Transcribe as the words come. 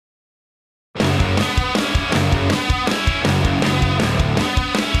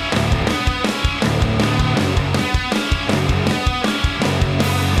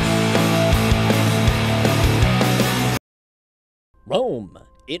Rome.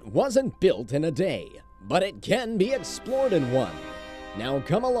 It wasn't built in a day, but it can be explored in one. Now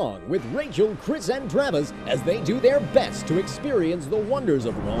come along with Rachel, Chris, and Travis as they do their best to experience the wonders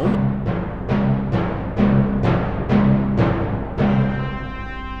of Rome.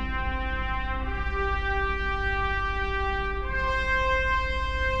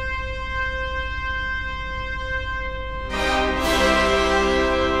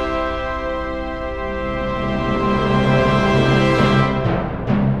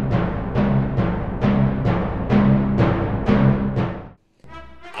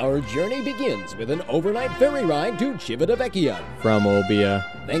 Our journey begins with an overnight ferry ride to Civitavecchia from Olbia,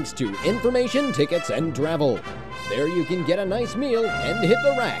 thanks to information, tickets, and travel. There you can get a nice meal and hit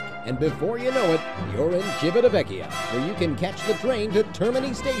the rack, and before you know it, you're in Civitavecchia, where you can catch the train to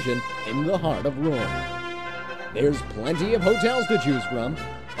Termini Station in the heart of Rome. There's plenty of hotels to choose from.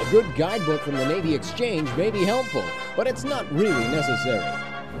 A good guidebook from the Navy Exchange may be helpful, but it's not really necessary.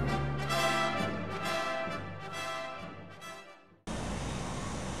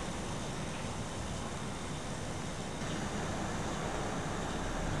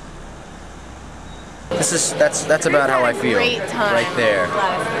 That's about how I feel. Great time right there.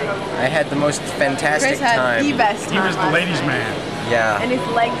 last night. I had the most fantastic Chris had time. the best time. He was the ladies' man. Yeah. And his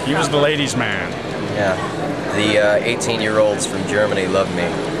legs. He was the ladies' man. Yeah. The 18-year-olds from Germany loved me.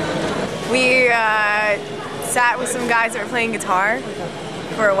 We sat with some guys that were playing guitar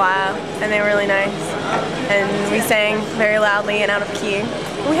for a while, and they were really nice. And we sang very loudly and out of key.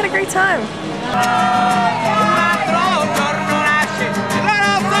 And we had a great time.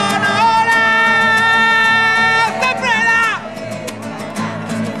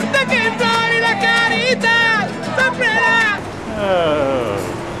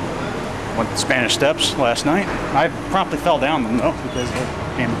 Went to the Spanish Steps last night. I promptly fell down them though because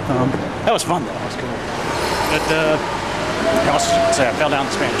I came with thumb. That was fun though. That was cool. But I also should say I fell down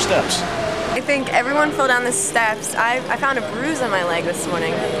the Spanish Steps. I think everyone fell down the steps. I found a bruise on my leg this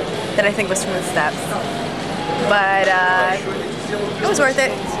morning that I think was from the steps. But it was worth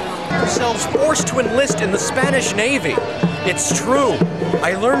it. Ourselves forced to enlist in the Spanish Navy. It's true.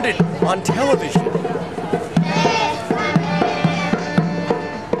 I learned it on television.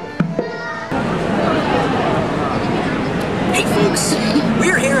 Hey folks,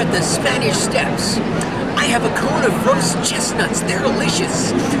 we're here at the Spanish Steps. I have a cone of roast chestnuts, they're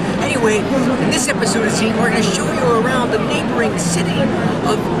delicious. Anyway, in this episode of ZINE, we're going to show you around the neighboring city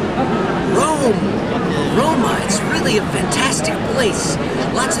of Rome. Roma, it's really a fantastic place.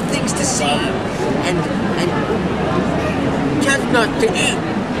 Lots of things to see and chestnuts to eat.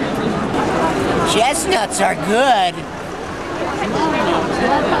 Chestnuts are good.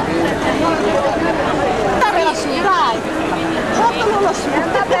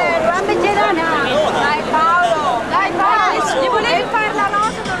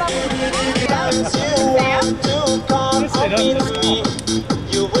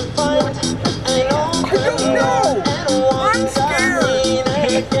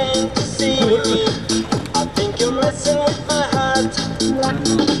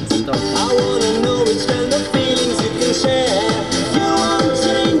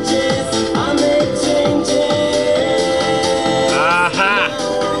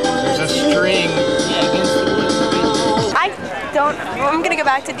 I'm gonna go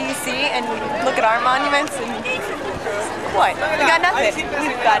back to DC and look at our monuments and what? We got nothing.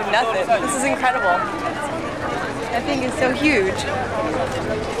 We've got nothing. This is incredible. That thing is so huge.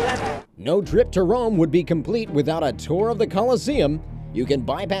 No trip to Rome would be complete without a tour of the Colosseum. You can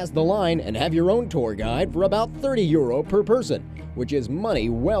bypass the line and have your own tour guide for about €30 per person, which is money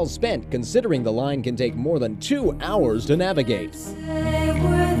well spent considering the line can take more than 2 hours to navigate.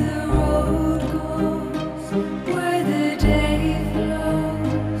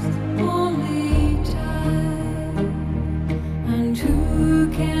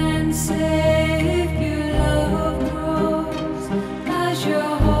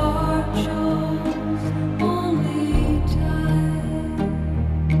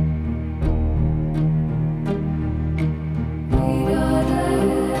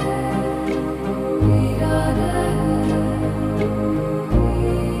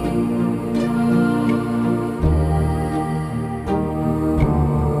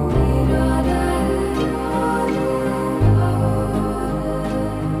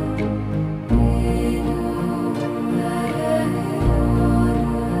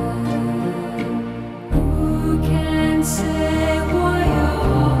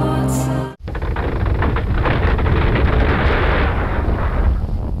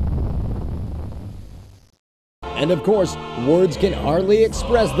 And of course, words can hardly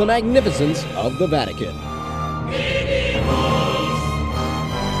express the magnificence of the Vatican.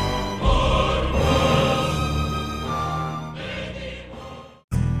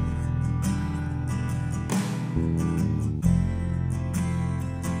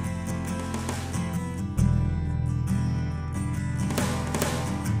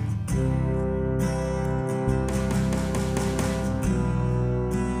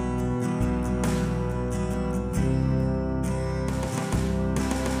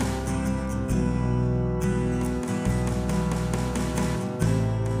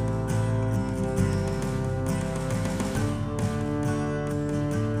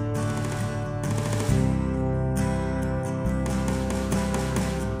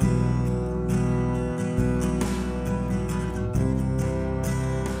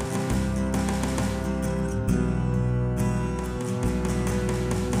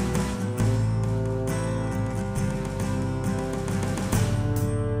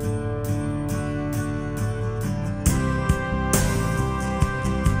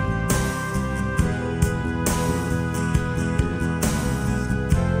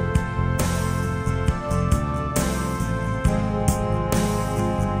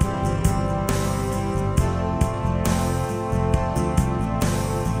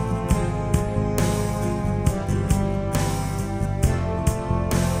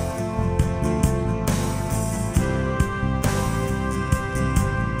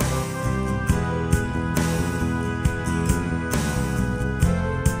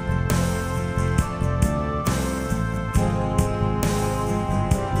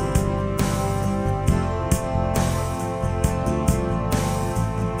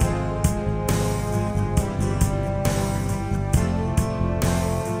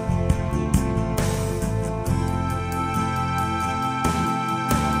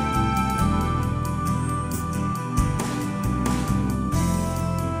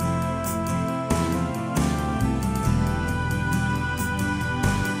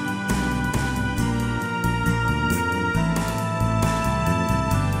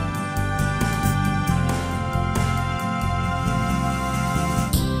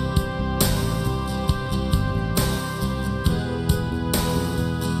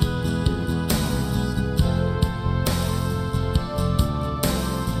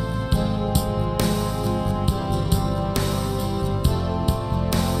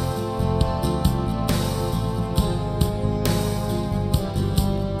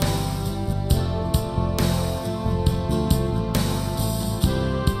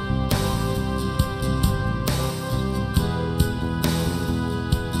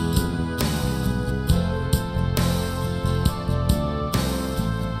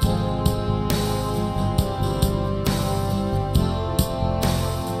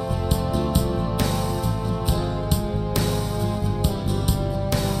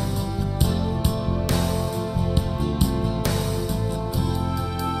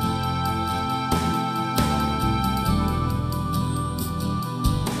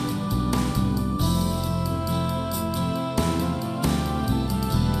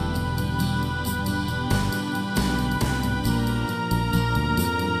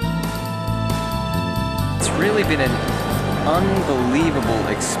 really been an unbelievable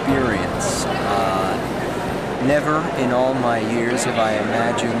experience. Never in all my years have I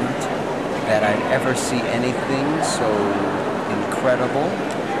imagined that I'd ever see anything so incredible,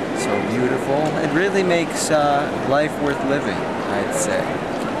 so beautiful. It really makes life worth living, I'd say.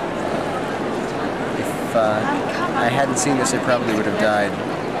 If I hadn't seen this, I probably would have died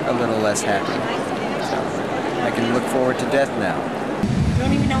a little less happy. So I can look forward to death now. I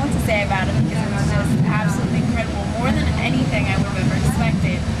don't even know what to say about it because it was just absolutely incredible. More than anything I would have ever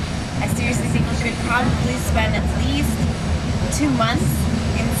expected. I seriously think you could probably spend at least 2 months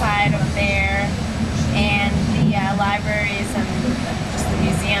inside of there and the libraries and just the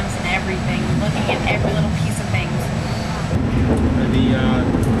museums and everything, looking at every little piece of things. The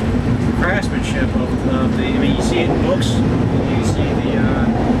craftsmanship of the, I mean, you see it in books, you see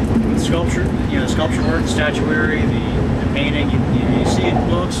the sculpture, the sculpture work, the statuary, the painting, you see it in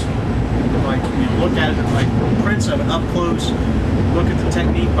books, like, look at it, like prints of it up close, look at the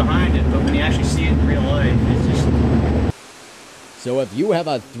technique behind it, but when you actually see it in real life, it's just... So if you have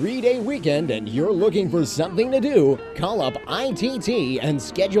a 3-day weekend and you're looking for something to do, call up ITT and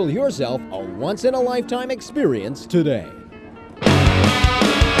schedule yourself a once-in-a-lifetime experience today.